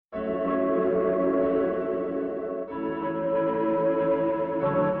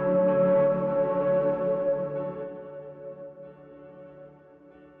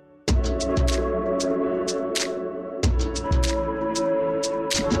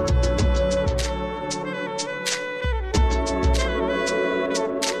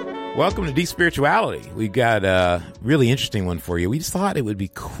Welcome to Deep Spirituality. We've got a really interesting one for you. We just thought it would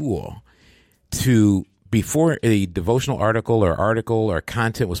be cool to, before a devotional article or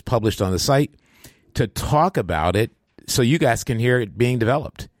content was published on the site, to talk about it so you guys can hear it being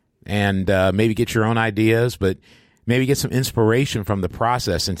developed and maybe get your own ideas, but maybe get some inspiration from the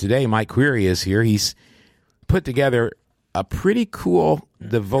process. And today, Mike Query is here. He's put together a pretty cool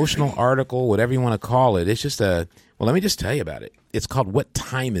devotional article, whatever you want to call it. It's just well, let me just tell you about it. It's called What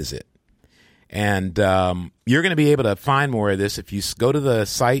Time Is It? And you're going to be able to find more of this if you go to the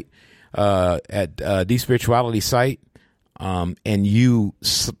site at Deep Spirituality site and you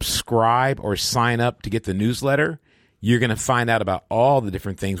subscribe or sign up to get the newsletter. You're going to find out about all the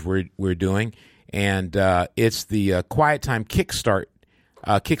different things we're doing. And it's the Quiet Time Kickstart.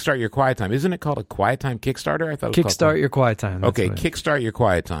 Kickstart Your Quiet Time. Isn't it called a Quiet Time Kickstarter? I thought it was Kickstart Your Quiet Time. Okay, Kickstart Your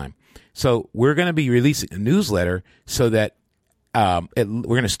Quiet Time. So we're going to be releasing a newsletter so that we're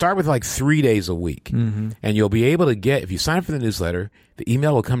going to start with like 3 days a week. Mm-hmm. And you'll be able to get, if you sign up for the newsletter, the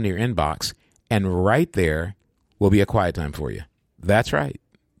email will come to your inbox, and right there will be a quiet time for you. That's right.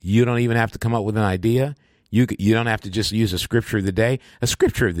 You don't even have to come up with an idea. You don't have to just use a scripture of the day. A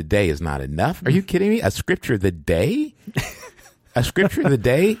scripture of the day is not enough. Are you kidding me? A scripture of the day? A scripture of the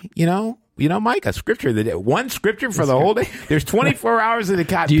day, you know, Mike, a scripture of the day. One scripture for the whole day. There's 24 hours in the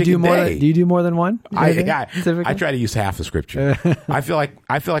day. Do you do more than one? I try to use half the scripture. I feel like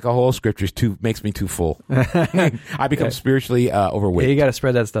a whole scripture makes me too full. I become spiritually overweight. Yeah, you got to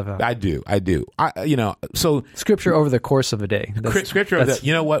spread that stuff out. I do. So scripture over the course of a day. Scripture.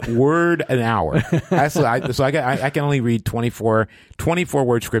 You know what? Word an hour. I can only read 24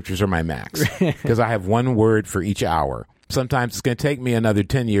 word scriptures are my max because I have one word for each hour. Sometimes it's going to take me another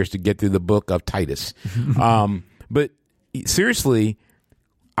 10 years to get through the book of Titus. But seriously,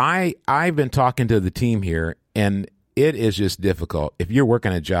 I've been talking to the team here, and it is just difficult. If you're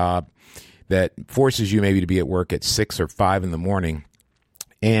working a job that forces you maybe to be at work at 6 or 5 in the morning,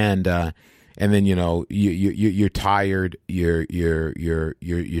 and then you're tired, you're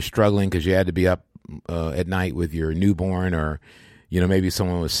struggling because you had to be up at night with your newborn, or maybe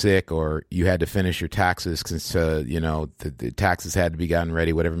someone was sick, or you had to finish your taxes since, the taxes had to be gotten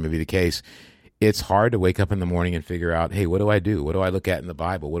ready, whatever may be the case. It's hard to wake up in the morning and figure out, hey, what do I do? What do I look at in the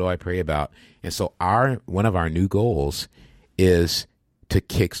Bible? What do I pray about? And so one of our new goals is to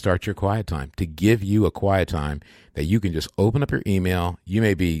kickstart your quiet time, to give you a quiet time that you can just open up your email. You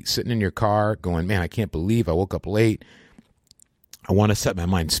may be sitting in your car going, man, I can't believe I woke up late. I want to set my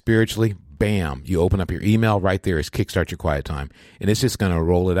mind spiritually. Bam, you open up your email, right there is Kickstart Your Quiet Time, and it's just going to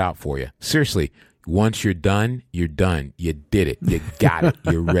roll it out for you. Seriously, once you're done, you're done. You did it. You got it.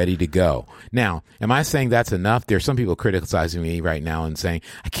 You're ready to go. Now, am I saying that's enough? There's some people criticizing me right now and saying,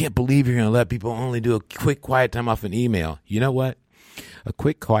 I can't believe you're going to let people only do a quick quiet time off an email. You know what? A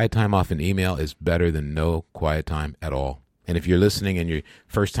quick quiet time off an email is better than no quiet time at all. And if you're listening and your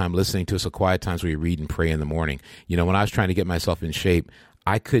first time listening to us, a quiet times where you read and pray in the morning. When I was trying to get myself in shape,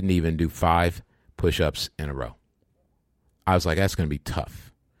 I couldn't even do 5 push-ups in a row. I was like, that's going to be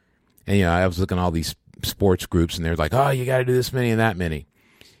tough. And, I was looking at all these sports groups, and they're like, oh, you got to do this many and that many.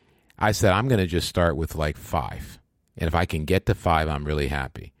 I said, I'm going to just start with like 5. And if I can get to 5, I'm really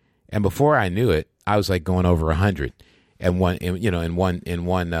happy. And before I knew it, I was like going over 100 in one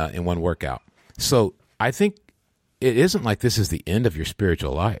workout. So I think it isn't like this is the end of your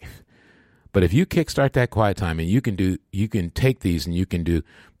spiritual life. But if you kickstart that quiet time, and you can take these and you can do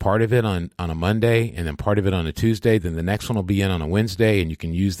part of it on a Monday, and then part of it on a Tuesday, then the next one will be in on a Wednesday, and you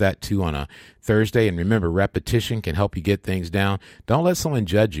can use that too on a Thursday. And remember, repetition can help you get things down. Don't let someone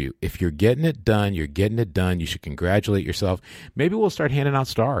judge you. If you're getting it done, you're getting it done. You should congratulate yourself. Maybe we'll start handing out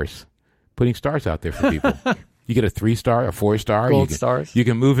stars, putting stars out there for people. You get a 3-star, a 4-star. Gold stars. You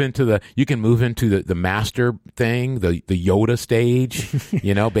can move into the master thing, the Yoda stage,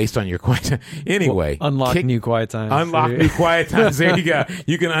 based on your quiet time. Anyway, unlock new quiet times. Unlock new quiet times. There you go.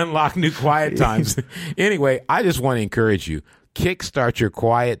 You can unlock new quiet times. Anyway, I just want to encourage you. Kickstart Your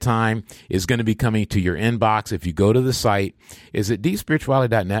Quiet Time is going to be coming to your inbox if you go to the site. Is it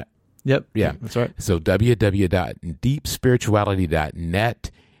deepspirituality.net? Yep. Yeah, that's right. So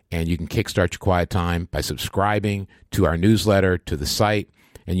www.deepspirituality.net. And you can kickstart your quiet time by subscribing to our newsletter, to the site.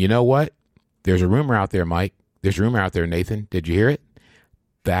 And you know what? There's a rumor out there, Mike. There's a rumor out there, Nathan. Did you hear it?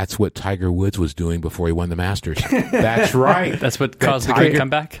 That's what Tiger Woods was doing before he won the Masters. That's right. That's what caused the great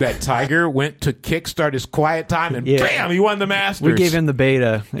comeback. That Tiger went to kickstart his quiet time, and bam, he won the Masters. We gave him the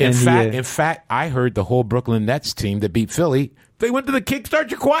beta. In fact, I heard the whole Brooklyn Nets team that beat Philly They went to the Kickstart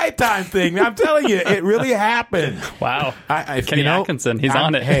Your Quiet Time thing. I'm telling you, it really happened. Wow. Kenny Atkinson, he's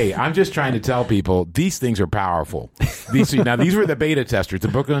on it. Hey, I'm just trying to tell people these things are powerful. These were the beta testers. The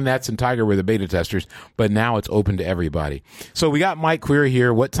Brooklyn Nets and Tiger were the beta testers, but now it's open to everybody. So we got Mike Query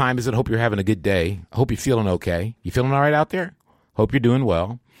here. What time is it? Hope you're having a good day. I hope you're feeling okay. You feeling all right out there? Hope you're doing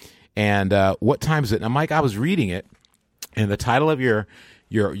well. And what time is it? Now, Mike, I was reading it, and the title of your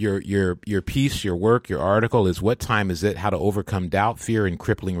piece, your work, your article is "What Time Is It? How to Overcome Doubt, Fear, and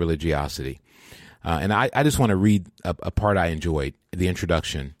Crippling Religiosity." And I just want to read a part I enjoyed, the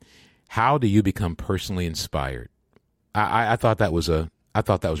introduction. How do you become personally inspired? I thought that was a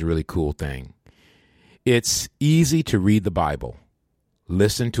really cool thing. It's easy to read the Bible,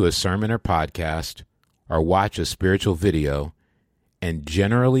 listen to a sermon or podcast, or watch a spiritual video, and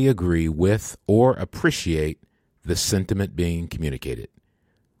generally agree with or appreciate the sentiment being communicated.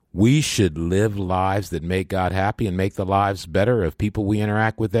 We should live lives that make God happy and make the lives better of people we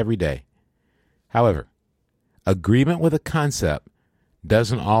interact with every day. However, agreement with a concept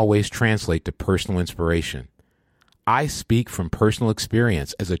doesn't always translate to personal inspiration. I speak from personal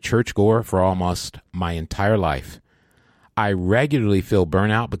experience as a churchgoer for almost my entire life. I regularly feel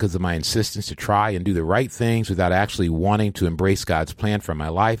burnout because of my insistence to try and do the right things without actually wanting to embrace God's plan for my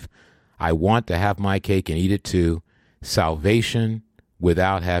life. I want to have my cake and eat it too. Salvation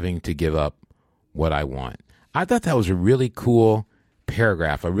without having to give up what I want. I thought that was a really cool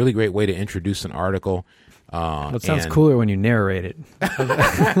paragraph, a really great way to introduce an article. It sounds cooler when you narrate it. It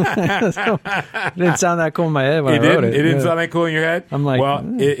didn't sound that cool in my head when I wrote it. It didn't sound that cool in your head? I'm like, well,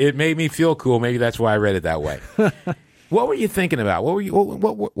 it made me feel cool. Maybe that's why I read it that way. What were you thinking about? What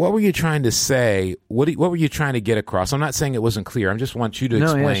were you trying to say? What were you trying to get across? I'm not saying it wasn't clear. I just want you to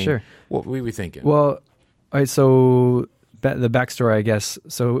explain. Yeah, sure. What were you thinking? Well, all right, so the backstory, I guess.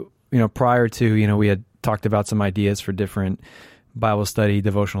 So, prior to, we had talked about some ideas for different Bible study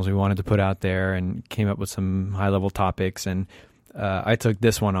devotionals we wanted to put out there and came up with some high-level topics. And I took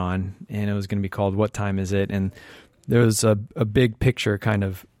this one on, and it was going to be called What Time Is It? And there was a big picture kind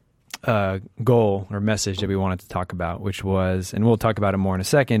of goal or message that we wanted to talk about, which was, and we'll talk about it more in a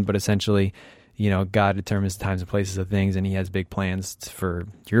second, but essentially, God determines the times and places of things, and he has big plans for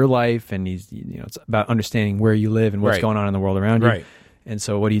your life, and he's, it's about understanding where you live and what's going on in the world around you. Right. And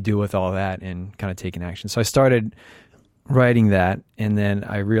so what do you do with all that and kind of taking action? So I started writing that, and then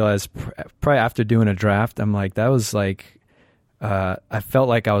I realized probably after doing a draft, I'm like, that was like, I felt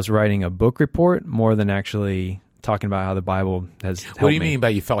like I was writing a book report more than actually talking about how the Bible has helped me. What do you mean by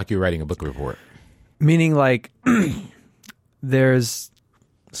you felt like you were writing a book report? Meaning like there's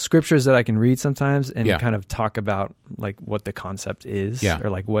scriptures that I can read sometimes and kind of talk about like what the concept is or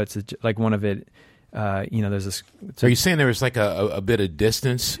like what's like one of it. There's this. Are you saying there was like a bit of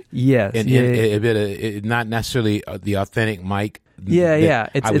distance? Yes, and a bit of not necessarily the authentic Mike. I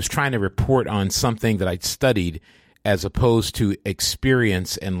was trying to report on something that I'd studied, as opposed to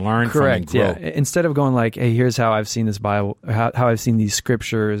experience and learn from and grow. Yeah. Instead of going like, "Hey, here's how I've seen this Bible, how I've seen these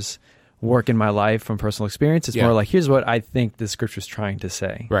scriptures work in my life from personal experience," it's more like, "Here's what I think the scripture's trying to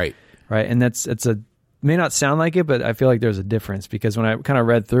say." Right. And may not sound like it, but I feel like there's a difference, because when I kind of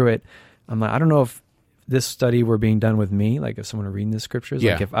read through it, I'm like, I don't know if this study were being done with me, like if someone were reading the scriptures,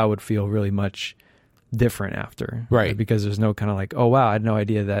 like if I would feel really much different after, right? Because there's no kind of like, oh wow, I had no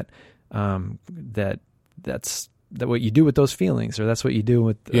idea that that's what you do with those feelings, or that's what you do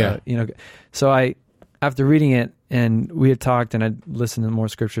with So after reading it, and we had talked, and I listened to more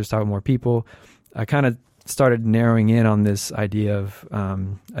scriptures, talked with more people, I kind of started narrowing in on this idea of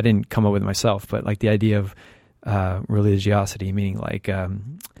I didn't come up with it myself, but like the idea of religiosity, meaning like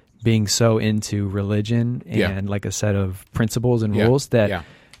being so into religion and like a set of principles and rules that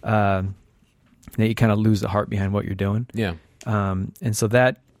you kind of lose the heart behind what you're doing. Yeah. And so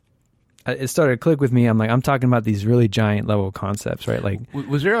that it started to click with me. I'm like, I'm talking about these really giant level concepts, right? Like,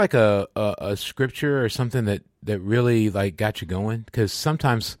 was there like a scripture or something that really like got you going? Because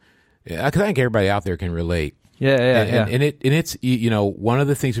sometimes, I think everybody out there can relate. And it's one of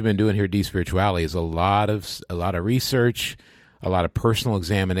the things we've been doing here at Deep Spirituality is a lot of research, a lot of personal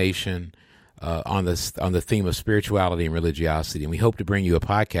examination on the theme of spirituality and religiosity, and we hope to bring you a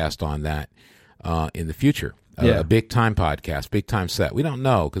podcast on that in the future. A big time podcast, big time set. We don't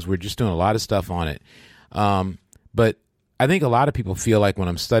know, because we're just doing a lot of stuff on it. But I think a lot of people feel like when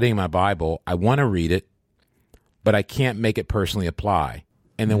I'm studying my Bible, I want to read it, but I can't make it personally apply.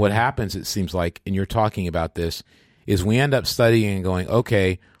 And then what happens, it seems like, and you're talking about this, is we end up studying and going,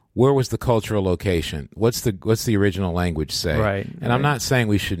 okay, where was the cultural location? What's the original language say? Right. And I'm not saying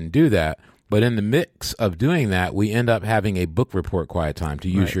we shouldn't do that, But in the mix of doing that, we end up having a book report quiet time, to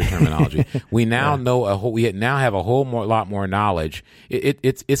use your terminology. We now know we now have a lot more knowledge.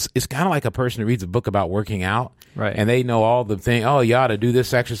 It's kind of like a person who reads a book about working out. Right. And they know all the things, oh, you ought to do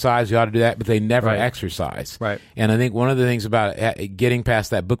this exercise, you ought to do that, but they never exercise. Right. And I think one of the things about getting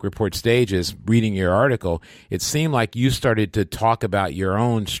past that book report stage is reading your article. It seemed like you started to talk about your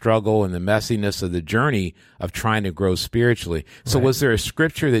own struggle and the messiness of the journey of trying to grow spiritually. So was there a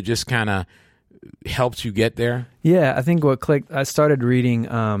scripture that just kind of helped you get there? Yeah, I think what clicked, I started reading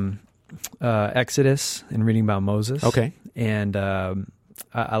Exodus and reading about Moses. Okay. And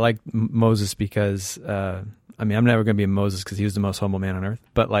I like Moses because... I'm never going to be a Moses because he was the most humble man on earth.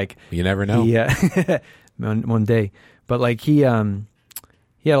 But like, you never know. Yeah, one day. But like he had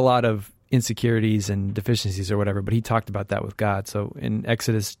a lot of insecurities and deficiencies or whatever. But he talked about that with God. So in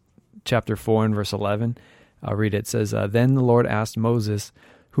Exodus chapter 4 and verse 11, I'll read it. It says, "Then the Lord asked Moses,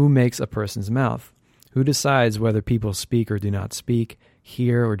 'Who makes a person's mouth? Who decides whether people speak or do not speak,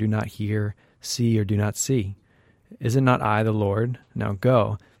 hear or do not hear, see or do not see? Is it not I, the Lord? Now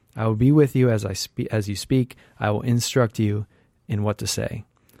go. I will be with you as you speak. I will instruct you in what to say."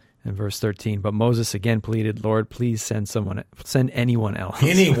 In verse 13, but Moses again pleaded, "Lord, please send anyone else."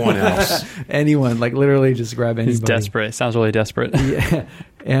 Anyone else. Anyone, like literally just grab anybody. He's desperate. Sounds really desperate. Yeah.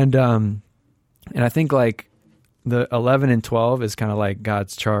 And I think like the 11 and 12 is kind of like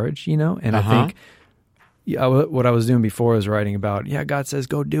God's charge, And I think what I was doing before is writing about, God says,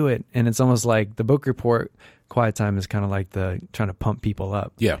 go do it. And it's almost like the book report quiet time is kind of like the trying to pump people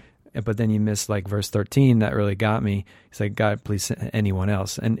up. Yeah. But then you miss like verse 13 that really got me. It's like, God, please send anyone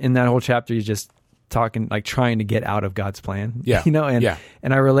else. And in that whole chapter, you're just talking, like trying to get out of God's plan. Yeah.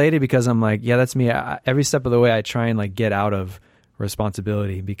 And I related because I'm like, that's me. Every step of the way, I try and like get out of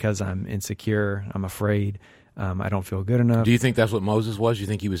responsibility because I'm insecure. I'm afraid. I don't feel good enough. Do you think that's what Moses was? Do you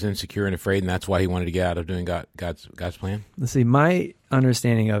think he was insecure and afraid, and that's why he wanted to get out of doing God's plan? Let's see. My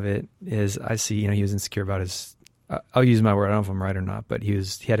understanding of it is, I see, he was insecure about his. I'll use my word. I don't know if I'm right or not, but he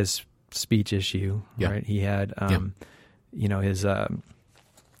had his speech issue. Yeah. Right. He had, his.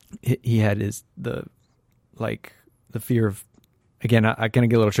 He had the fear of. Again, I kind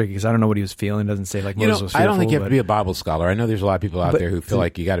of get a little tricky because I don't know what he was feeling. It doesn't say like Moses was fearful. I don't think you have to be a Bible scholar. I know there's a lot of people out there who feel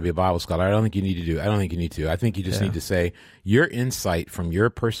like you got to be a Bible scholar. I don't think you need to. I think you just need to say your insight from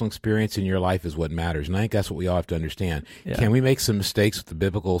your personal experience in your life is what matters. And I think that's what we all have to understand. Yeah. Can we make some mistakes with the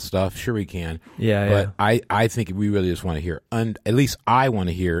biblical stuff? Sure we can. But I think we really just want to hear, at least I want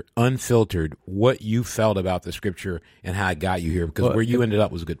to hear unfiltered what you felt about the scripture and how it got you here, because where you ended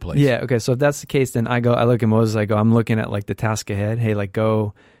up was a good place. Yeah. Okay. So if that's the case, then I look at Moses, I'm looking at like the task ahead. Hey, like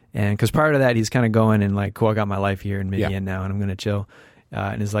go. And because prior to that, he's kind of going and like, cool, I got my life here in Midian now and I'm going to chill.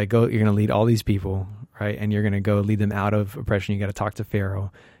 And it's like, go, you're going to lead all these people, right? And you're going to go lead them out of oppression. You got to talk to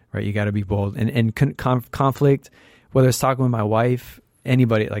Pharaoh, right? You got to be bold. And conflict, whether it's talking with my wife,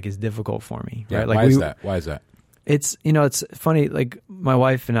 anybody, like, is difficult for me, right? Like, Why is that? It's, it's funny, like my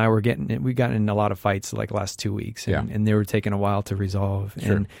wife and I we got in a lot of fights like the last 2 weeks and they were taking a while to resolve.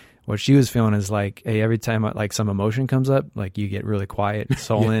 Sure. And what she was feeling is like, hey, every time like some emotion comes up, like you get really quiet,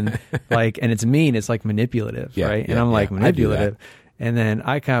 sullen, like, and it's mean, it's like manipulative, right? And I'm like, manipulative. And then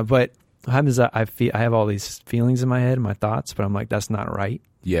but what happens is I have all these feelings in my head, my thoughts, but I'm like, that's not right.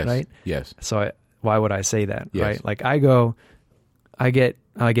 Yes. Right. Yes. So why would I say that? Yes. Right. Like I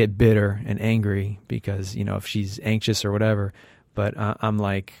get bitter and angry because, if she's anxious or whatever, but I'm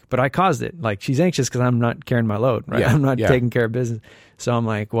like, but I caused it. Like she's anxious because I'm not carrying my load, right? I'm not taking care of business. So I'm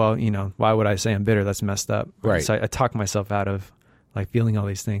like, well, why would I say I'm bitter? That's messed up. Right. So I talk myself out of like feeling all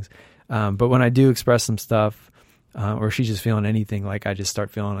these things. But when I do express some stuff, or she's just feeling anything, like I just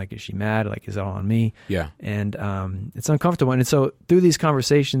start feeling like, is she mad? Like, is it all on me? Yeah. And it's uncomfortable. And so through these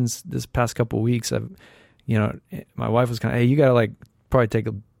conversations this past couple of weeks, my wife was kind of, hey, you got to like probably take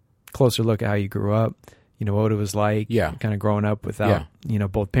a closer look at how you grew up, what it was like, kind of growing up without,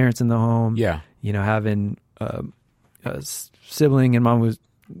 both parents in the home, having a sibling and mom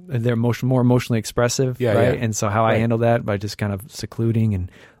they're more emotionally expressive, right? Yeah. And so how I handle that by just kind of secluding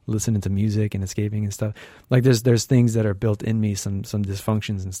and listening to music and escaping and stuff. Like there's things that are built in me, some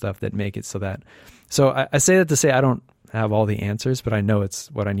dysfunctions and stuff that make it so that. So I say that to say I don't have all the answers, but I know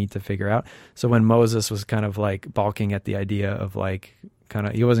it's what I need to figure out. So when Moses was kind of like balking at the idea of like,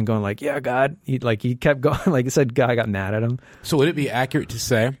 he wasn't going like, yeah, God, he kept going, like he said, God got mad at him. So would it be accurate to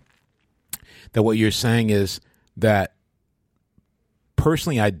say that what you're saying is that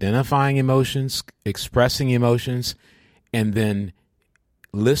personally identifying emotions, expressing emotions, and then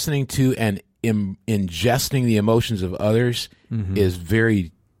listening to and ingesting the emotions of others is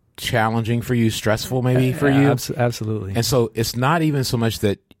very challenging for you, stressful maybe for you? Absolutely. And so it's not even so much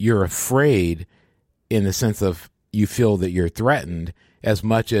that you're afraid in the sense of you feel that you're threatened as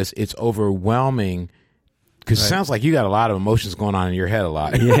much as it's overwhelming. Because it sounds like you got a lot of emotions going on in your head a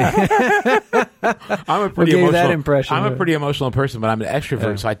lot. Yeah. I'm a pretty We'll give you emotional. that impression. I'm a pretty emotional person, but I'm an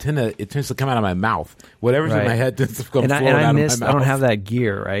extrovert, so it tends to come out of my mouth. Whatever's in Right. my head tends to come And flowing out of my mouth. I don't have that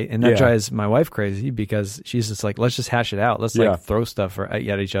gear, right? And that Yeah. drives my wife crazy because she's just like, let's just hash it out. Let's Yeah. like throw stuff at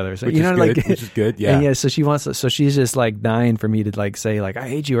each other. So, Which you is know, good, like, which is good, yeah. And so she wants, so she's just like dying for me to like say like, I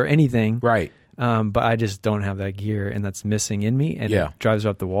hate you or anything. Right. But I just don't have that gear, and that's missing in me, and Yeah. it drives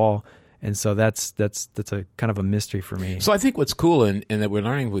her up the wall. And so that's a kind of a mystery for me. So I think what's cool and that we're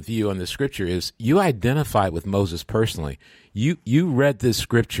learning with you on the scripture is you identify with Moses personally. You read this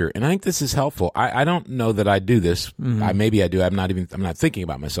scripture, and I think this is helpful. I don't know that I do this. Mm-hmm. Maybe I do. I'm not thinking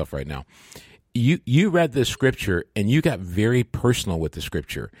about myself right now. You read this scripture, and you got very personal with the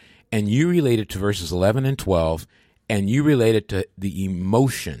scripture, and you related to verses 11 and 12, and you related to the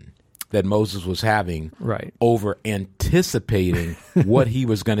emotion that Moses was having Right. over anticipating what he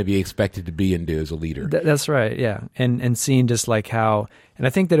was going to be expected to be and do as a leader. That's right, yeah. And seeing just like how, and I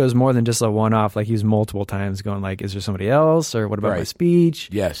think that it was more than just a one-off, like he was multiple times going like, is there somebody else? Or what about my Right. speech?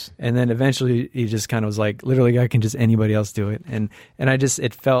 Yes. And then eventually he just kind of was like, literally, I can just anybody else do it. And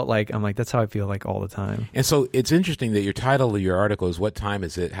it felt like, I'm like, that's how I feel like all the time. And so it's interesting that your title of your article is "What Time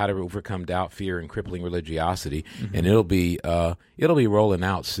Is It? How to Overcome Doubt, Fear, and Crippling Religiosity," and it'll be rolling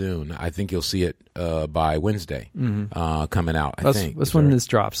out soon. I think you'll see it by Wednesday coming out. That's when this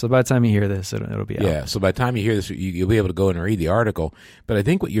drops. So by the time you hear this, it'll be out. Yeah. So by the time you hear this, you'll be able to go and read the article. But I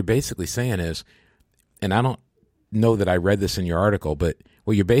think what you're basically saying is, and I don't know that I read this in your article, but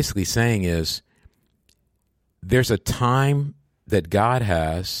what you're basically saying is, there's a time that God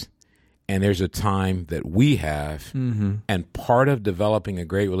has, and there's a time that we have, and part of developing a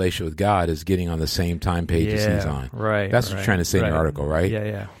great relationship with God is getting on the same time page as He's on. Right. That's what you're trying to say in your article, right? Yeah,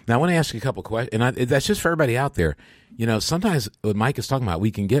 yeah. Now, I want to ask you a couple questions, and that's just for everybody out there. You know, sometimes what Mike is talking about, we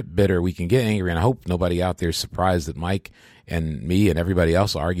can get bitter, we can get angry, and I hope nobody out there is surprised that Mike and me and everybody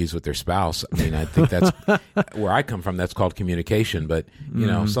else argues with their spouse. I mean, I think that's where I come from. That's called communication. But, you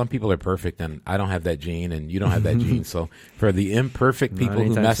know, some people are perfect, and I don't have that gene, and you don't have that gene. So for the imperfect people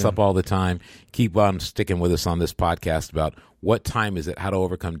who mess up all the time, keep on sticking with us on this podcast about what time is it, how to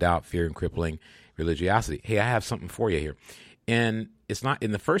overcome doubt, fear, and crippling religiosity. Hey, I have something for you here. And it's not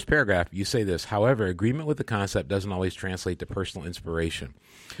in the first paragraph, you say this, however, agreement with the concept doesn't always translate to personal inspiration.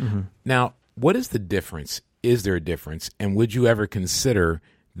 Now, what is the difference? Is there a difference? And would you ever consider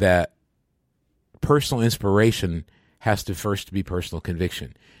that personal inspiration has to first be personal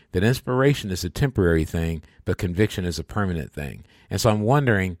conviction? That inspiration is a temporary thing, but conviction is a permanent thing. And so I'm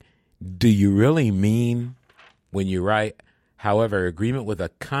wondering, do you really mean when you write, however, agreement with a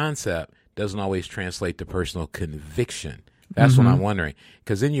concept doesn't always translate to personal conviction? That's what I'm wondering.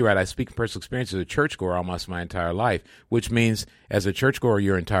 Because then you write, I speak from personal experience as a churchgoer almost my entire life, which means as a churchgoer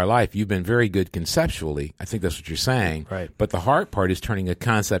your entire life, you've been very good conceptually. I think that's what you're saying. Right. But the hard part is turning a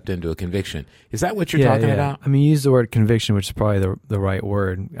concept into a conviction. Is that what you're talking about? I mean, you use the word conviction, which is probably the right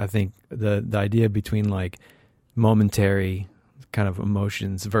word. I think the idea between like momentary kind of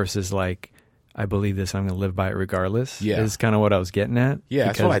emotions versus like, I believe this, I'm going to live by it regardless, is kind of what I was getting at. Yeah,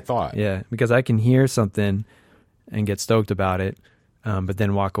 that's what I thought. Yeah, because I can hear something and get stoked about it, but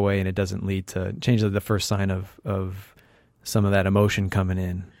then walk away and it doesn't lead to change the first sign of some of that emotion coming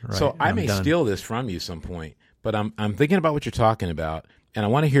in. Right? So I may steal this from you some point, but I'm thinking about what you're talking about, and I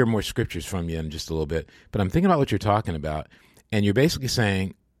want to hear more scriptures from you in just a little bit. But I'm thinking about what you're talking about, and you're basically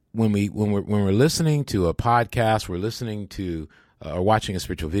saying when we're listening to a podcast, we're listening to or watching a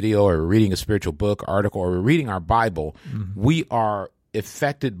spiritual video, or reading a spiritual book, article, or we're reading our Bible, we are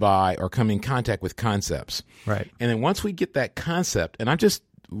affected by or come in contact with concepts. Right. And then once we get that concept, and I'm just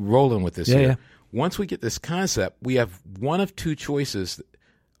rolling with this here. Yeah. Once we get this concept, we have one of two choices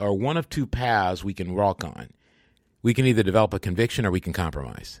or one of two paths we can walk on. We can either develop a conviction or we can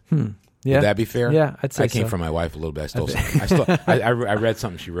compromise. Yeah. Would that be fair? Yeah, I'd say I came so. from my wife a little bit. I stole something. I read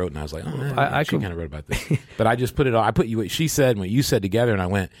something she wrote, and I was like, oh, man, I kind of wrote about this. But I just put it all. I put what she said and what you said together, and I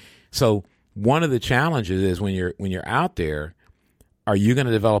went. So one of the challenges is when you're out there, are you going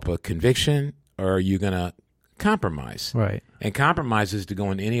to develop a conviction or are you going to compromise? Right. And compromise is to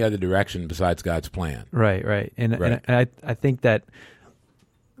go in any other direction besides God's plan. Right. And I think that,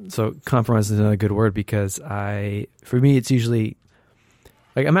 so compromise is another good word, because for me, it's usually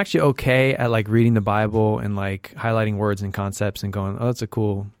like, I'm actually okay at like reading the Bible and like highlighting words and concepts and going, oh, that's a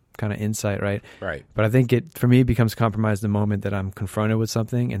cool kind of insight. Right. Right. But I think for me, it becomes compromise the moment that I'm confronted with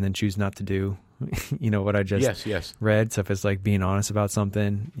something and then choose not to do what I just read. So if it's like being honest about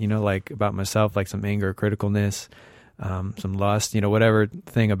something, like about myself, like some anger or criticalness, some lust, whatever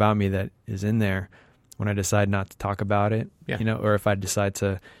thing about me that is in there, when I decide not to talk about it, or if I decide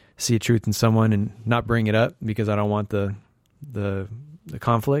to see a truth in someone and not bring it up because I don't want the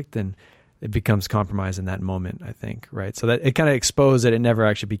conflict, then it becomes compromise in that moment, I think, right? So that it kind of exposed that it never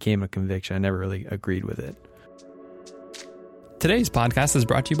actually became a conviction. I never really agreed with it. Today's podcast is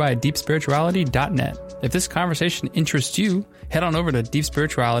brought to you by deepspirituality.net. If this conversation interests you, head on over to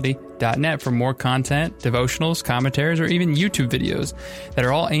deepspirituality.net for more content, devotionals, commentaries, or even YouTube videos that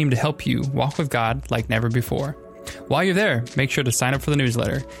are all aimed to help you walk with God like never before. While you're there, make sure to sign up for the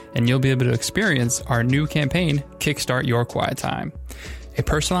newsletter, and you'll be able to experience our new campaign, Kickstart Your Quiet Time. A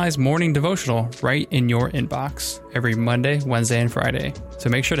personalized morning devotional right in your inbox every Monday, Wednesday, and Friday. So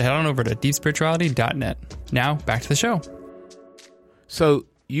make sure to head on over to deepspirituality.net. Now, back to the show. So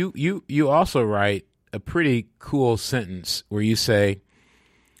you also write a pretty cool sentence where you say,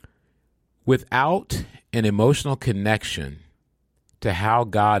 without an emotional connection to how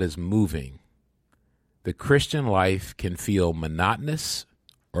God is moving, the Christian life can feel monotonous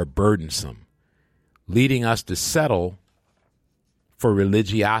or burdensome, leading us to settle for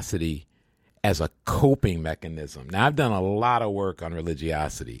religiosity as a coping mechanism. Now, I've done a lot of work on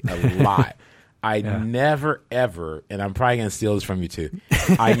religiosity, a lot. I never, ever, and I'm probably going to steal this from you too,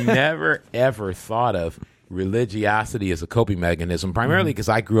 I never, ever thought of religiosity as a coping mechanism, primarily because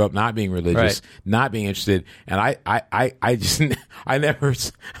I grew up not being religious, not being interested, and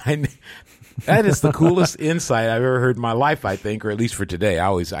that is the coolest insight I've ever heard in my life, I think, or at least for today.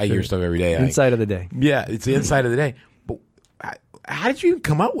 I hear stuff every day. Insight of the day. Yeah, it's the insight of the day. But how did you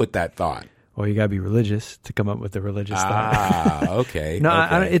come up with that thought? Well, you got to be religious to come up with the religious thought. Okay. No,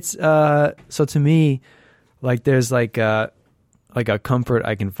 okay. It's so to me, like there's like a comfort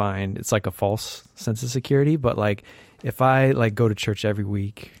I can find. It's like a false sense of security, but like if I like go to church every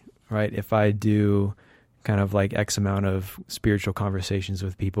week, right? If I do kind of like X amount of spiritual conversations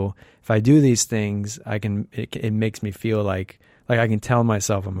with people, if I do these things, it makes me feel like I can tell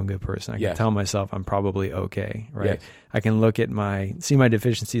myself I'm a good person. I can tell myself I'm probably okay, right? Yes. I can look at see my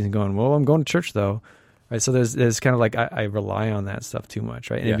deficiencies and going, well, I'm going to church though, right? So there's kind of like, I rely on that stuff too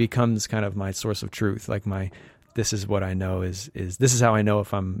much, right? And it becomes kind of my source of truth. Like this is what I know is this is how I know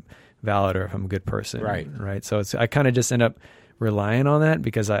if I'm valid or if I'm a good person, right? So I kind of just end up relying on that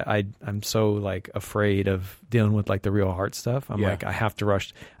because I'm so like afraid of dealing with like the real heart stuff. I'm like, I have to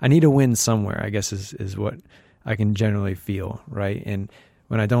rush. I need to win somewhere, I guess is what I can generally feel, right? And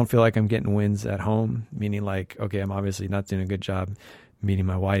when I don't feel like I'm getting wins at home, meaning like, okay, I'm obviously not doing a good job meeting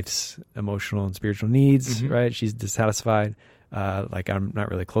my wife's emotional and spiritual needs, right? She's dissatisfied. Like I'm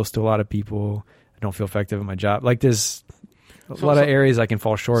not really close to a lot of people. I don't feel effective at my job. Like there's a lot of areas I can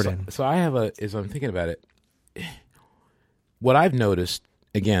fall short in. So I have as I'm thinking about it, what I've noticed,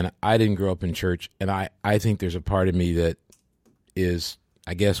 again, I didn't grow up in church, and I think there's a part of me that is,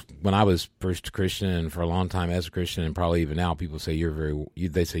 I guess when I was first a Christian and for a long time as a Christian, and probably even now, people say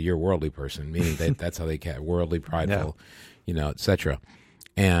they say you're a worldly person, meaning that's how they get worldly, prideful, etc.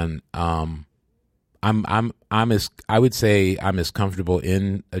 And I would say I'm as comfortable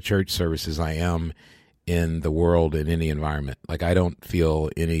in a church service as I am in the world in any environment. Like I don't feel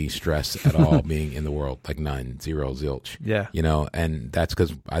any stress at all being in the world, like none, zero, zilch. Yeah. And that's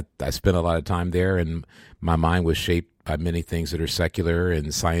because I spent a lot of time there, and my mind was shaped by many things that are secular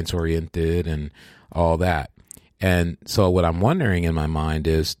and science oriented and all that. And so what I'm wondering in my mind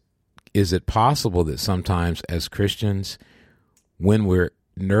is it possible that sometimes as Christians, when we're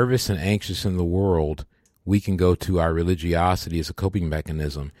nervous and anxious in the world, we can go to our religiosity as a coping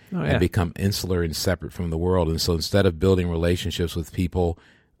mechanism and become insular and separate from the world. And so instead of building relationships with people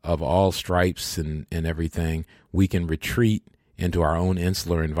of all stripes and everything, we can retreat into our own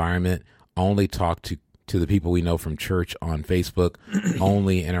insular environment, only talk to the people we know from church on Facebook,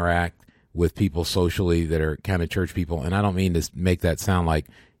 only interact with people socially that are kind of church people. And I don't mean to make that sound like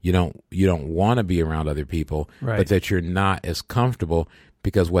you don't want to be around other people, but that you're not as comfortable.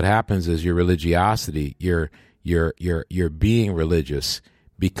 Because what happens is your religiosity, your being religious,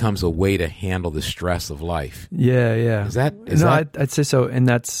 becomes a way to handle the stress of life. Yeah. I'd say so, and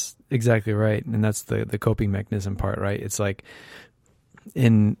that's exactly right, and that's the coping mechanism part, right? It's like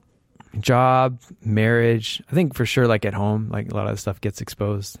in job, marriage, I think for sure, like at home, like a lot of stuff gets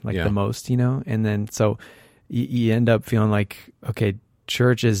exposed, like the most, and then so you end up feeling like, okay,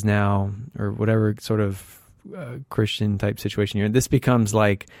 church is now, or whatever sort of Christian type situation you're in, this becomes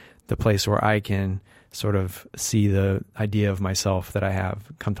like the place where I can sort of see the idea of myself that I have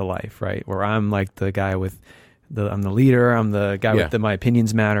come to life, right? Where I'm like the guy I'm the leader, I'm the guy with my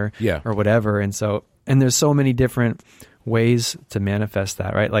opinions matter, or whatever. And there's so many different ways to manifest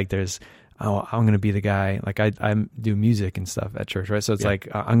that, right? Like oh, I'm going to be the guy. Like I do music and stuff at church, right? So it's Yeah. like,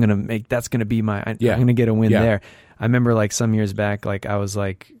 I'm going to make, that's going to be my, I'm Yeah. going to get a win Yeah. there. I remember like some years back, like I was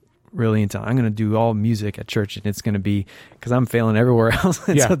like really into, I'm going to do all music at church, and it's going to be, because I'm failing everywhere else.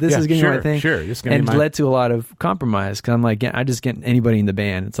 And Yeah, so this yeah, is going to be my thing. Sure, it's gonna and be my- led to a lot of compromise, because I'm like, I just get anybody in the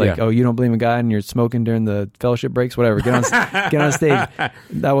band. It's like, Yeah. oh, you don't believe in God and you're smoking during the fellowship breaks, whatever. Get on stage.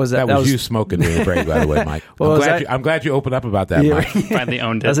 That was you smoking during the break, by the way, Mike. Well, I'm glad you opened up about that, Yeah. Mike. Finally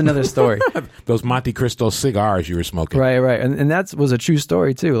owned it. That's another story. Those Monte Cristo cigars you were smoking. Right. And that was a true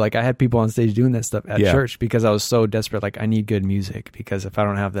story too. Like I had people on stage doing that stuff at Yeah. church because I was so desperate. Like I need good music, because if I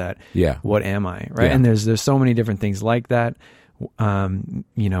don't have that, Yeah. what am I? Right. Yeah. And there's so many different things like that.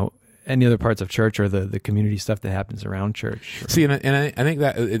 Any other parts of church, or the community stuff that happens around church. See, and I think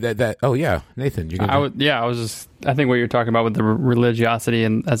that oh yeah, Nathan, you can. I think what you're talking about with the religiosity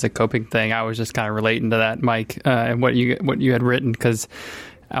and as a coping thing, I was just kind of relating to that, Mike, and what you had written, because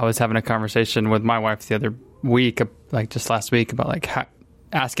I was having a conversation with my wife the other week, like just last week, about like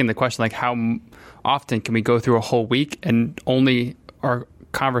asking the question, like how often can we go through a whole week and only our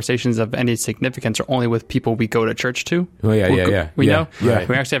conversations of any significance are only with people we go to church to. Oh, yeah. We Yeah, know. yeah.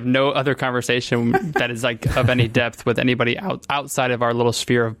 We actually have no other conversation that is like of any depth with anybody outside of our little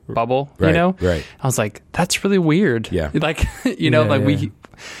sphere of bubble. Right, You know. right. I was like, that's really weird. Yeah. Like we,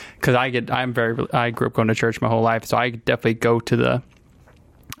 because I grew up going to church my whole life, so I definitely go to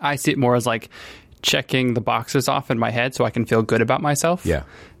I see it more as like checking the boxes off in my head so I can feel good about myself. Yeah.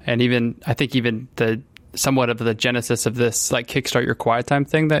 And I think the somewhat of the genesis of this like kickstart your quiet time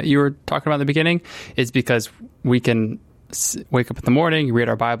thing that you were talking about in the beginning is because we can wake up in the morning, read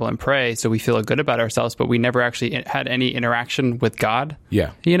our Bible and pray, so we feel good about ourselves, but we never actually had any interaction with God.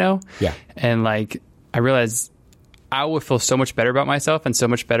 Yeah. You know? Yeah. And like I realized I would feel so much better about myself and so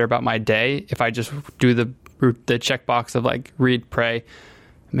much better about my day if I just do the checkbox of like read, pray.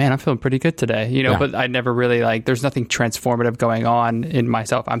 Man, I'm feeling pretty good today, Yeah. but I never really there's nothing transformative going on in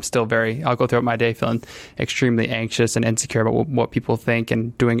myself. I'm still I'll go throughout my day feeling extremely anxious and insecure about what people think,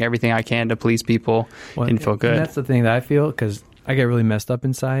 and doing everything I can to please people and feel good. And that's the thing that I feel, because I get really messed up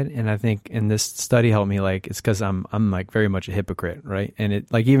inside, and I think, and this study helped me, like, it's because I'm like very much a hypocrite, right? And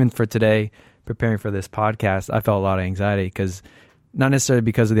it, like, even for today, preparing for this podcast, I felt a lot of anxiety, because not necessarily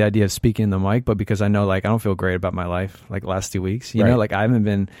because of the idea of speaking in the mic, but because I know, like, I don't feel great about my life, like, last 2 weeks. You know, like, I haven't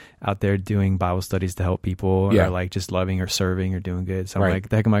been out there doing Bible studies to help people, or like just loving or serving or doing good. So I'm like,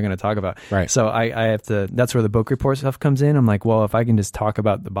 the heck am I going to talk about? Right. So I have to, that's where the book report stuff comes in. I'm like, well, if I can just talk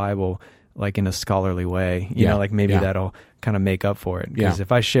about the Bible, like, in a scholarly way, you know, like, maybe that'll kind of make up for it. Because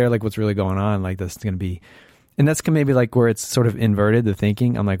if I share, like, what's really going on, like, that's going to be, and that's maybe like where it's sort of inverted, the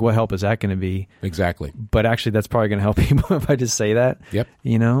thinking. I'm like, what help is that going to be? Exactly. But actually, that's probably going to help people if I just say that. Yep.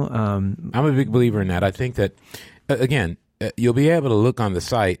 You know? I'm a big believer in that. I think that, again, you'll be able to look on the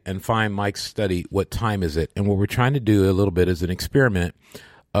site and find Mike's study, what time is it? And what we're trying to do a little bit is an experiment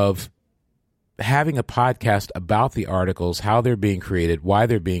of having a podcast about the articles, how they're being created, why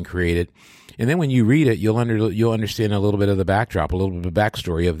they're being created. And then when you read it, you'll understand a little bit of the backdrop, a little bit of the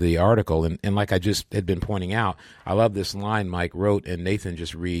backstory of the article. And like I just had been pointing out, I love this line Mike wrote, and Nathan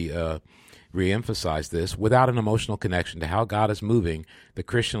just re-emphasized this. Without an emotional connection to how God is moving, the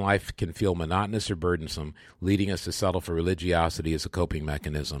Christian life can feel monotonous or burdensome, leading us to settle for religiosity as a coping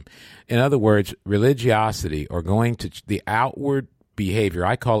mechanism. In other words, religiosity, or going to the outward behavior,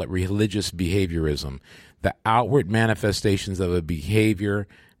 I call it religious behaviorism, the outward manifestations of a behavior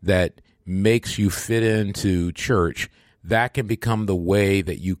that makes you fit into church, that can become the way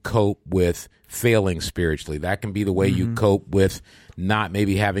that you cope with failing spiritually. That can be the way you cope with not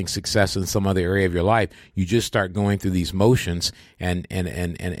maybe having success in some other area of your life. You just start going through these motions and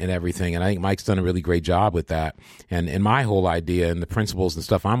everything. And I think Mike's done a really great job with that. And my whole idea and the principles and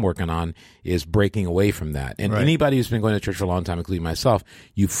stuff I'm working on is breaking away from that. And anybody who's been going to church for a long time, including myself,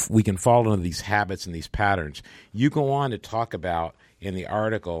 we can fall into these habits and these patterns. You go on to talk about in the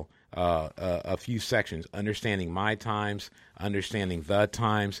article a few sections: understanding my times, understanding the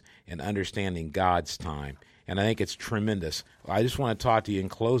times, and understanding God's time. And I think it's tremendous. I just want to talk to you in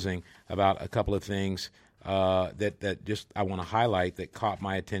closing about a couple of things that just I want to highlight that caught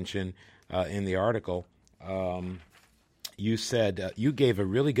my attention in the article. You said, you gave a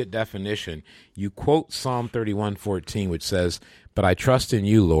really good definition. You quote Psalm 31:14, which says, "But I trust in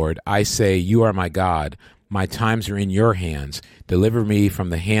you, Lord. I say, you are my God. My times are in your hands. Deliver me from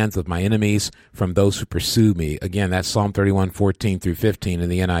the hands of my enemies, from those who pursue me." Again, that's Psalm 31:14 through 15 in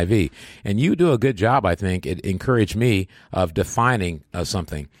the NIV. And you do a good job, I think. It encouraged me of defining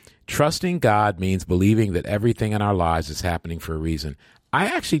something. Trusting God means believing that everything in our lives is happening for a reason. I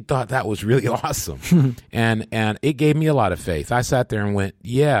actually thought that was really awesome. and it gave me a lot of faith. I sat there and went,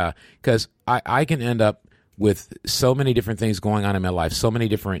 yeah, because I can end up with so many different things going on in my life, so many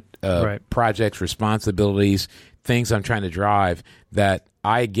different projects, responsibilities, things I'm trying to drive, that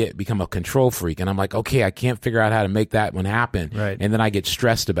I become a control freak. And I'm like, okay, I can't figure out how to make that one happen. Right. And then I get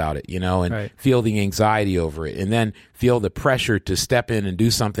stressed about it, and feel the anxiety over it, and then feel the pressure to step in and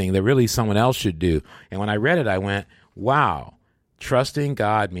do something that really someone else should do. And when I read it, I went, wow. Trusting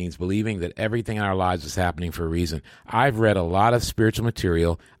God means believing that everything in our lives is happening for a reason. I've read a lot of spiritual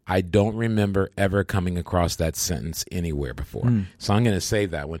material. I don't remember ever coming across that sentence anywhere before. So I'm going to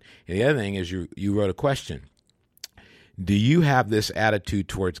save that one. And the other thing is you wrote a question. Do you have this attitude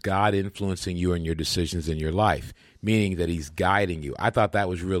towards God influencing you and your decisions in your life, meaning that he's guiding you? I thought that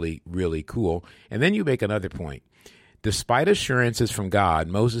was really, really cool. And then you make another point. Despite assurances from God,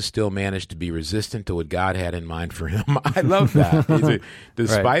 Moses still managed to be resistant to what God had in mind for him. I love that.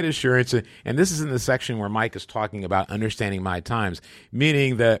 Despite assurances, and this is in the section where Mike is talking about understanding my times,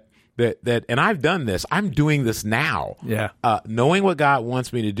 meaning that, and I've done this, I'm doing this now. Yeah. Knowing what God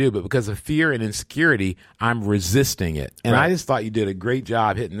wants me to do, but because of fear and insecurity, I'm resisting it. And I just thought you did a great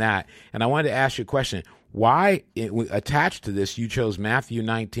job hitting that. And I wanted to ask you a question. Why, attached to this, you chose Matthew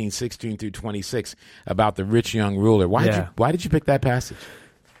 19:16-26 about the rich young ruler? Why did you pick that passage?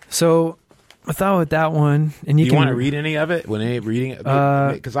 So I thought with that one, and you want to read any of it? When reading it,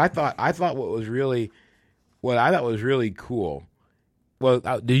 because I thought what I thought was really cool. Well,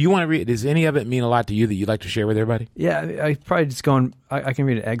 do you want to read? Does any of it mean a lot to you that you'd like to share with everybody? Yeah, I probably just I can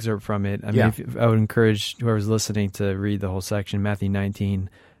read an excerpt from it. I mean, I would encourage whoever's listening to read the whole section, Matthew 19.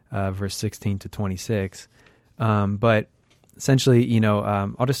 Verse 16-26. But essentially,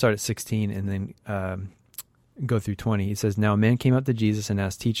 I'll just start at 16 and then go through 20. He says, "Now a man came up to Jesus and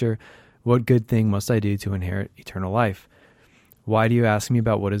asked, 'Teacher, what good thing must I do to inherit eternal life?' 'Why do you ask me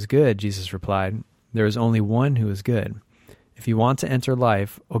about what is good?' Jesus replied. 'There is only one who is good. If you want to enter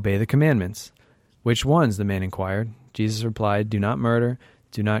life, obey the commandments.' 'Which ones?' the man inquired. Jesus replied, 'Do not murder,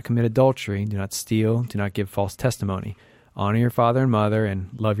 do not commit adultery, do not steal, do not give false testimony. Honor your father and mother, and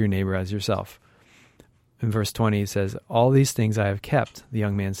love your neighbor as yourself.' In verse 20, he says, 'All these things I have kept.' The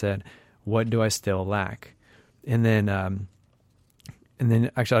young man said, 'What do I still lack?' And then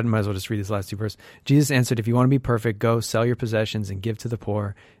actually, I might as well just read this last two verses. Jesus answered, 'If you want to be perfect, go sell your possessions and give to the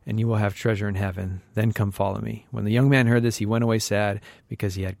poor, and you will have treasure in heaven. Then come follow me.' When the young man heard this, he went away sad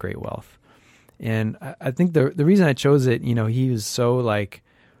because he had great wealth." And I think the reason I chose it, he was so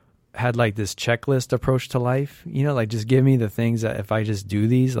had this checklist approach to life, just give me the things that if I just do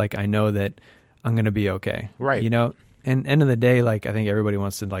these, I know that I'm going to be okay. Right. And end of the day, I think everybody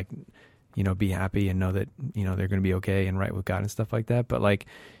wants to be happy and know that, they're going to be okay and right with God and stuff like that. But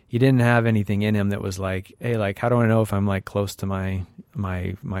he didn't have anything in him that was hey, how do I know if I'm close to my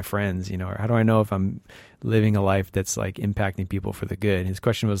friends, or how do I know if I'm living a life that's impacting people for the good? His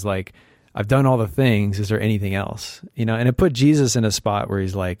question was I've done all the things. Is there anything else? And it put Jesus in a spot where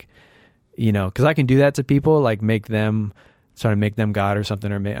he's because I can do that to people, make them, try to make them God or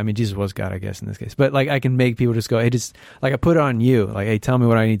something. Or Jesus was God, I guess, in this case. But I can make people just go, hey, just I put it on you. Hey, tell me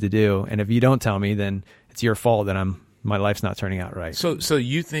what I need to do. And if you don't tell me, then it's your fault that my life's not turning out right. So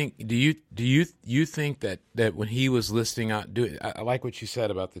you think, do you think that when he was listing out, I like what you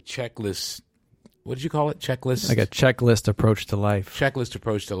said about the checklist. What did you call it? Checklist? Like a checklist approach to life. Checklist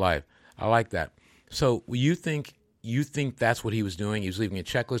approach to life. I like that. So you think that's what he was doing? He was leaving a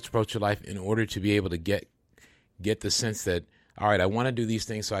checklist approach to life in order to be able to get the sense that, all right, I want to do these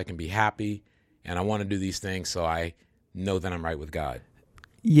things so I can be happy, and I want to do these things so I know that I'm right with God.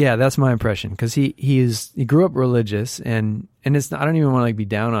 Yeah, that's my impression, because he grew up religious, and it's not, I don't even want to be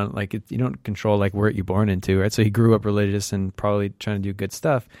down on you don't control where you're born into, right? So he grew up religious and probably trying to do good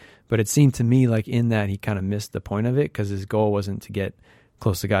stuff, but it seemed to me in that he kind of missed the point of it, because his goal wasn't to get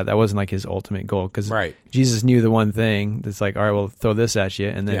close to God. That wasn't his ultimate goal, because Jesus knew the one thing that's all right, well, throw this at you,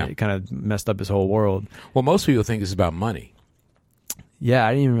 and then it kind of messed up his whole world. Well, most people think it's about money. Yeah,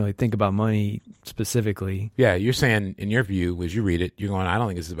 I didn't even really think about money specifically. Yeah, you're saying, in your view, as you read it, you're going, I don't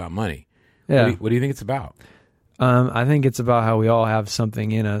think it's about money. Yeah. What do you think it's about? I think it's about how we all have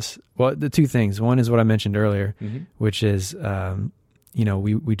something in us. Well, the two things. One is what I mentioned earlier, which is,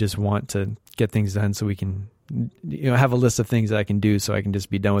 we just want to get things done so we can, have a list of things that I can do so I can just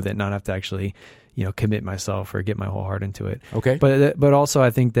be done with it and not have to actually, commit myself or get my whole heart into it. Okay. But also I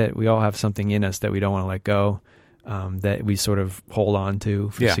think that we all have something in us that we don't want to let go, that we sort of hold on to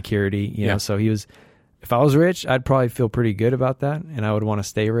for security. So he was, If I was rich, I'd probably feel pretty good about that, and I would want to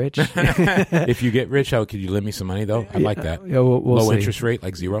stay rich. If you get rich, could you lend me some money though? I'd like that. Yeah, we'll Low see. interest rate,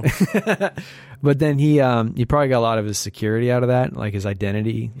 like 0. But then he probably got a lot of his security out of that, like his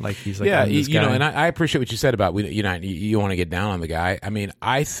identity. Like he's like, yeah, I'm this you know, guy. and I appreciate what you said about you want to get down on the guy. I mean,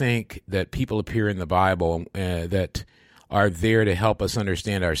 I think that people appear in the Bible that are there to help us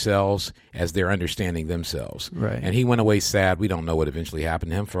understand ourselves as they're understanding themselves. Right. And he went away sad. We don't know what eventually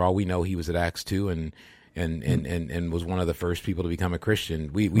happened to him. For all we know, he was at Acts 2 and was one of the first people to become a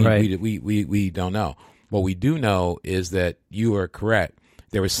Christian. We don't know. What we do know is that you are correct.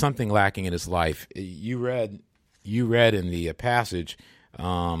 There was something lacking in his life. You read in the passage.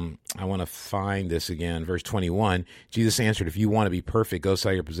 I want to find this again. Verse 21. Jesus answered, "If you want to be perfect, go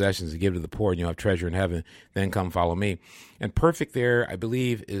sell your possessions and give to the poor, and you'll have treasure in heaven. Then come follow me." And perfect there, I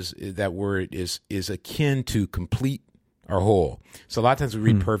believe, is that word is akin to complete or whole. So a lot of times we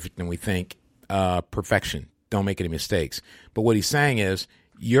read perfect and we think perfection. Don't make any mistakes. But what he's saying is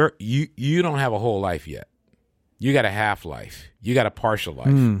you don't have a whole life yet. You got a half life. You got a partial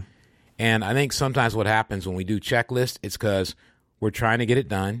life. And I think sometimes what happens when we do checklists, it's because we're trying to get it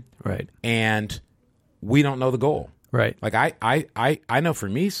done, Right. and we don't know the goal. Right. Like I know for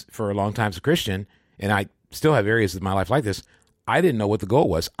me, for a long time as a Christian, and I still have areas of my life like this, I didn't know what the goal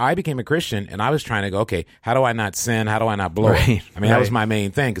was. I became a Christian, and I was trying to go, okay, how do I not sin? How do I not blow it? I mean, that was my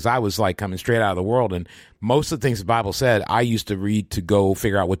main thing, because I was like coming straight out of the world, and most of the things the Bible said, I used to read to go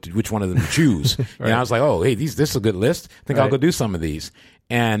figure out which one of them to choose. And I was like, oh, hey, this is a good list. I think I'll go do some of these.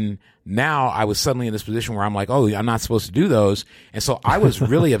 And now I was suddenly in this position where I'm like, oh, I'm not supposed to do those. And so I was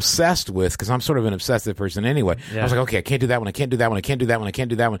really obsessed with, because I'm sort of an obsessive person anyway. Yeah. I was like, okay, I can't do that one. I can't do that one. I can't do that one. I can't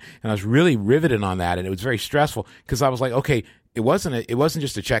do that one. And I was really riveted on that. And it was very stressful, because I was like, okay, it wasn't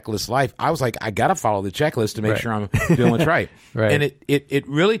just a checklist life. I was like, I got to follow the checklist to make sure I'm doing what's right. And it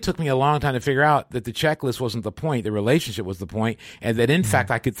really took me a long time to figure out that the checklist wasn't the point. The relationship was the point. And that in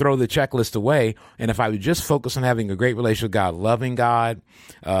fact, I could throw the checklist away. And if I would just focus on having a great relationship with God, loving God,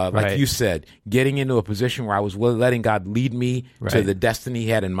 like you said, getting into a position where I was letting God lead me to the destiny he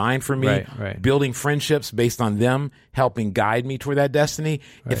had in mind for me, building friendships based on them helping guide me toward that destiny.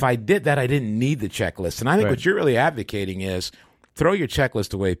 If I did that, I didn't need the checklist. And I think what you're really advocating is throw your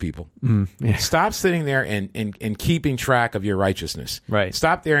checklist away, people. Stop sitting there and keeping track of your righteousness.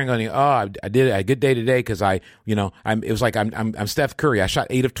 Stop there and going, oh, I did a good day today because it was like I'm Steph Curry. I shot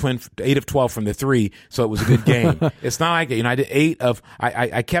 8 of 12 from the 3, so it was a good game. It's not like that. I did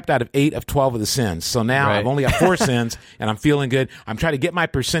I kept out of 8 of 12 of the sins. So now I've only got 4 sins and I'm feeling good. I'm trying to get my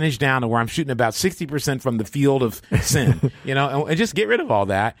percentage down to where I'm shooting about 60% from the field of sin, and just get rid of all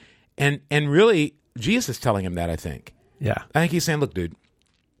that. And really, Jesus is telling him that, I think. Yeah. I think he's saying, look, dude,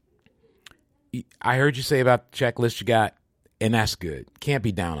 I heard you say about the checklist you got, and that's good. Can't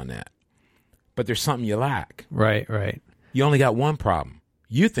be down on that. But there's something you lack. Right. You only got one problem.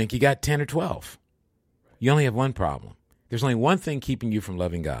 You think you got 10 or 12. You only have one problem. There's only one thing keeping you from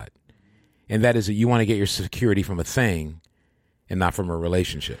loving God, and that is that you want to get your security from a thing and not from a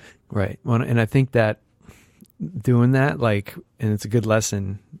relationship. Right. Well, and I think that doing that, and it's a good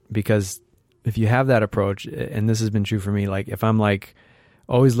lesson, because if you have that approach, and this has been true for me, if I'm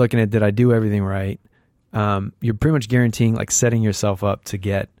always looking at, did I do everything right? You're pretty much guaranteeing setting yourself up to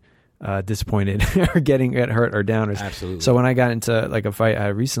get disappointed or get hurt or down. Absolutely. So when I got into a fight I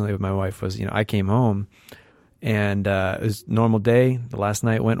had recently with my wife was, I came home and it was a normal day. The last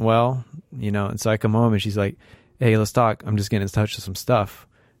night went well, and so I come home and she's like, hey, let's talk. I'm just getting in touch with some stuff.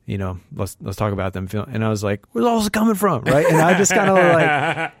 Let's talk about them. And I was like, where's all this coming from? Right. And I just kind of and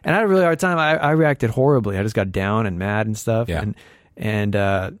I had a really hard time. I reacted horribly. I just got down and mad and stuff. Yeah.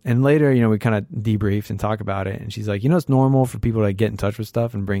 And later, we kind of debriefed and talked about it. And she's like, it's normal for people to get in touch with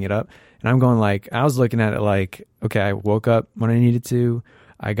stuff and bring it up. And I'm going I was looking at it okay, I woke up when I needed to.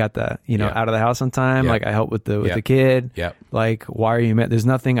 I got the, out of the house on time. I helped with the kid. Yep. Why are you mad? There's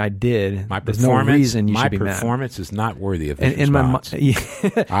nothing I did. There's no reason you should be mad. My performance is not worthy of this response.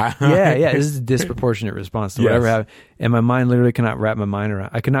 This is a disproportionate response to whatever happened. And my mind literally cannot wrap my mind around.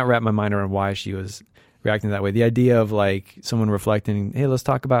 I could not wrap my mind around why she was reacting that way. The idea of someone reflecting, hey, let's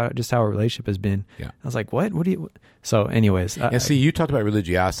talk about just how our relationship has been. Yeah. I was like, what do you? So anyways. See, you talked about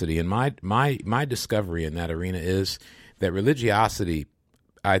religiosity, and my discovery in that arena is that religiosity,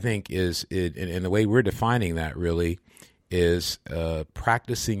 I think, is in the way we're defining that really is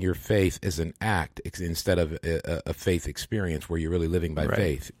practicing your faith as an act instead of a faith experience where you're really living by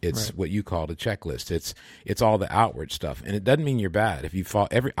faith. It's what you called a checklist. It's all the outward stuff, and it doesn't mean you're bad. If you fall,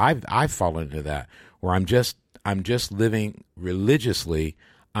 I've fallen into that where I'm just living religiously.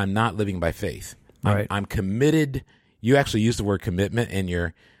 I'm not living by faith. I'm committed. You actually use the word commitment in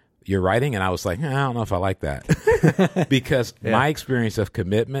your your writing? And I was like, I don't know if I like that. Because my experience of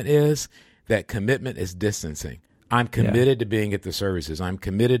commitment is that commitment is distancing. I'm committed to being at the services. I'm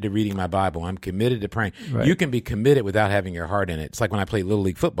committed to reading my Bible. I'm committed to praying. Right. You can be committed without having your heart in it. It's like when I played Little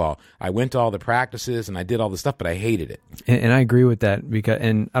League football. I went to all the practices and I did all the stuff, but I hated it. And I agree with that, because,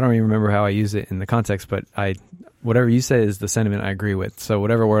 and I don't even remember how I used it in the context, but whatever you say is the sentiment I agree with. So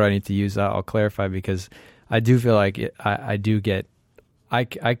whatever word I need to use, I'll clarify, because I do feel like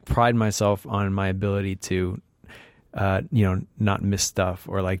I pride myself on my ability to, not miss stuff,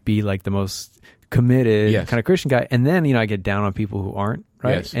 or like be like the most committed kind of Christian guy. And then, I get down on people who aren't,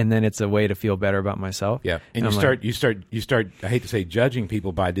 right? Yes. And then it's a way to feel better about myself. Yeah. And you start, I hate to say, judging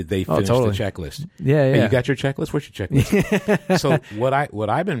people by did they finish totally. the checklist? Yeah. Hey, you got your checklist? What's your checklist? So what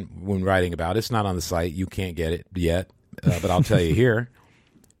I've been writing about, it's not on the site. You can't get it yet, but I'll tell you here,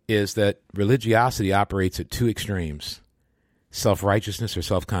 is that religiosity operates at two extremes: self-righteousness or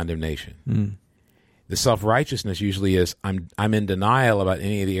self-condemnation. The self-righteousness usually is I'm in denial about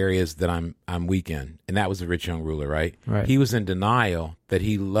any of the areas that I'm weak in. And that was the rich young ruler, right? Right. He was in denial that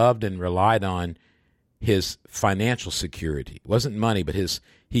he loved and relied on his financial security. It wasn't money, but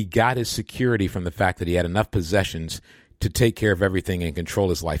he got his security from the fact that he had enough possessions to take care of everything and control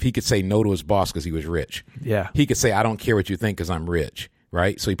his life. He could say no to his boss because he was rich. Yeah. He could say, I don't care what you think because I'm rich.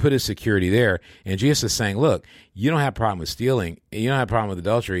 Right? So he put his security there. And Jesus is saying, look, you don't have a problem with stealing. You don't have a problem with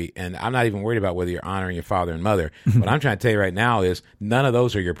adultery. And I'm not even worried about whether you're honoring your father and mother. What I'm trying to tell you right now is none of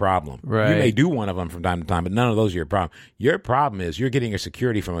those are your problem. Right. You may do one of them from time to time, but none of those are your problem. Your problem is you're getting your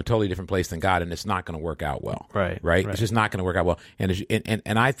security from a totally different place than God, and it's not going to work out well. Right. It's just not going to work out well.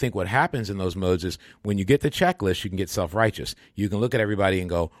 And I think what happens in those modes is when you get the checklist, you can get self-righteous. You can look at everybody and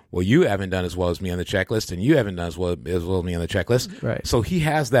go, well, you haven't done as well as me on the checklist, and you haven't done as well as me on the checklist. Right. So he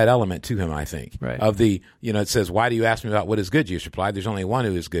has that element to him, I think. Right. Of the, it says, why do you ask me about what is good? Jesus replied, there's only one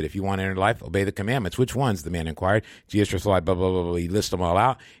who is good. If you want to enter life, obey the commandments. Which ones? The man inquired. Jesus replied, blah, blah, blah, blah. He lists them all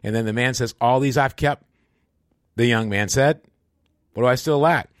out. And then the man says, all these I've kept. The young man said, what do I still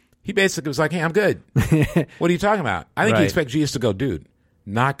lack? He basically was like, hey, I'm good. What are you talking about? I think you expect Jesus to go, dude,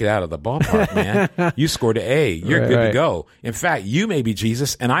 knock it out of the ballpark, man. You scored an A. You're good to go. In fact, you may be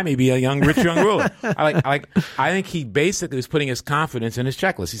Jesus, and I may be a rich young ruler. I think he basically was putting his confidence in his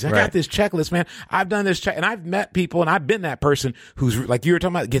checklist. He said, I got this checklist, man. I've done this and I've met people, and I've been that person who's, like you were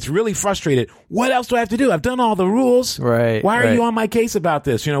talking about, gets really frustrated. What else do I have to do? I've done all the rules. Right. Why are you on my case about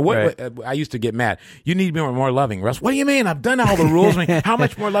this? What I used to get mad. You need to be more loving, Russ. What do you mean? I've done all the rules. I mean, how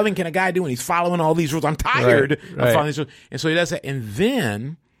much more loving can a guy do when he's following all these rules? I'm tired of following these rules. And so he does that. And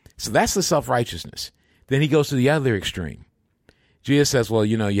then, so that's the self-righteousness. Then he goes to the other extreme. Jesus says, well,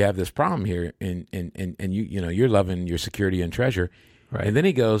 you have this problem here, and you're loving your security and treasure. Right. And then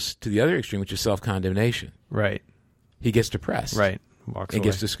he goes to the other extreme, which is self-condemnation. Right. He gets depressed. Right. Walks and away.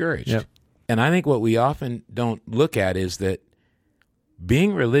 gets discouraged. Yep. And I think what we often don't look at is that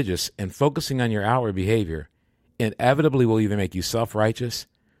being religious and focusing on your outward behavior inevitably will either make you self-righteous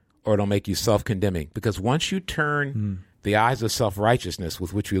or it'll make you self-condemning. Because once you turn the eyes of self-righteousness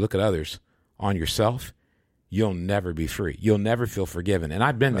with which we look at others on yourself, you'll never be free. You'll never feel forgiven. And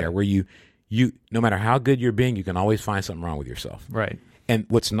I've been there where you no matter how good you're being, you can always find something wrong with yourself. Right. And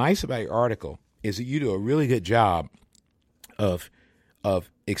what's nice about your article is that you do a really good job of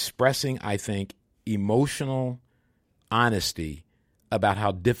expressing, I think, emotional honesty about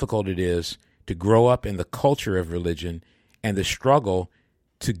how difficult it is to grow up in the culture of religion and the struggle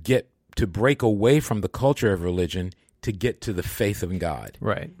to break away from the culture of religion to get to the faith of God.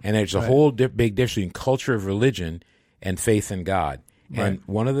 Right. And there's a whole big difference between culture of religion and faith in God. Right. And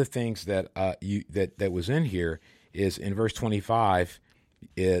one of the things that that was in here is in verse 25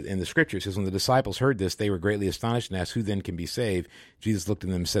 in the scripture. It says, when the disciples heard this, they were greatly astonished and asked, who then can be saved? Jesus looked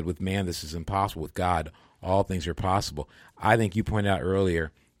at them and said, with man this is impossible. With God all things are possible. I think you pointed out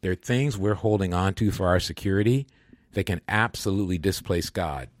earlier, there are things we're holding on to for our security that can absolutely displace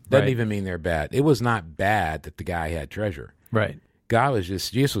God. Doesn't even mean they're bad. It was not bad that the guy had treasure. Right.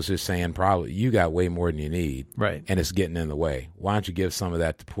 Jesus was just saying, probably, you got way more than you need. Right. And it's getting in the way. Why don't you give some of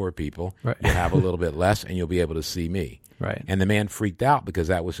that to poor people? Right. You'll have a little bit less and you'll be able to see me. Right. And the man freaked out because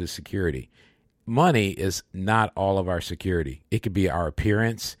that was his security. Money is not all of our security. It could be our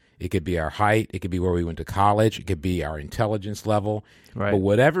appearance. It could be our height. It could be where we went to college. It could be our intelligence level. Right. But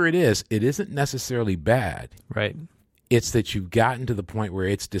whatever it is, it isn't necessarily bad. Right. It's that you've gotten to the point where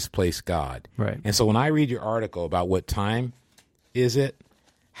it's displaced God. Right. And so when I read your article about what time is it,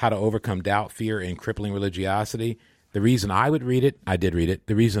 how to overcome doubt, fear, and crippling religiosity, the reason I would read it, I did read it.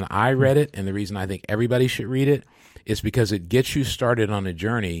 The reason I read it and the reason I think everybody should read it is because it gets you started on a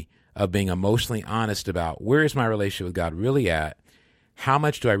journey of being emotionally honest about where is my relationship with God really at? how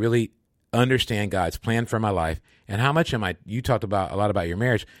much do I really understand God's plan for my life? And how much you talked about a lot about your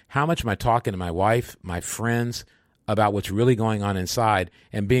marriage. How much am I talking to my wife, my friends, about what's really going on inside,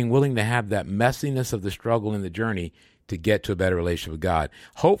 and being willing to have that messiness of the struggle and the journey to get to a better relationship with God?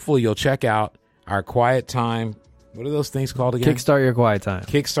 Hopefully you'll check out our quiet time. What are those things called again? Kickstart Your Quiet Time.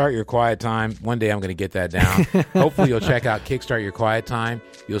 Kickstart Your Quiet Time. One day I'm going to get that down. Hopefully you'll check out Kickstart Your Quiet Time.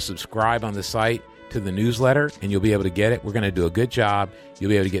 You'll subscribe on the site to the newsletter, and you'll be able to get it. We're going to do a good job. You'll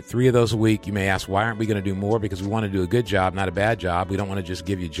be able to get 3 of those a week. You may ask, why aren't we going to do more? Because we want to do a good job, not a bad job. We don't want to just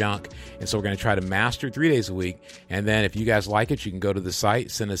give you junk. And so we're going to try to master 3 days a week. And then if you guys like it, you can go to the site,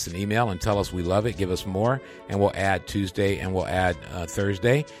 send us an email, and tell us we love it. Give us more, and we'll add Tuesday, and we'll add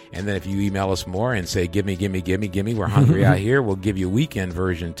Thursday. And then if you email us more and say, give me, we're hungry out here, we'll give you a weekend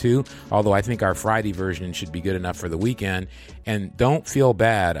version too. Although I think our Friday version should be good enough for the weekend. And don't feel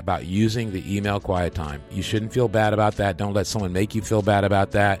bad about using the email quiet time. You shouldn't feel bad about that. Don't let someone make you feel bad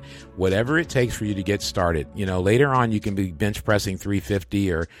about that. Whatever it takes for you to get started. Later on you can be bench pressing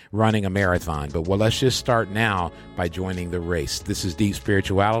 350 or running a marathon. But let's just start now by joining the race. This is Deep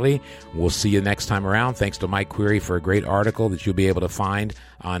Spirituality. We'll see you next time around. Thanks to Mike Query for a great article that you'll be able to find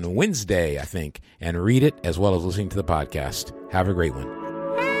on Wednesday, I think, and read it as well as listening to the podcast. Have a great one.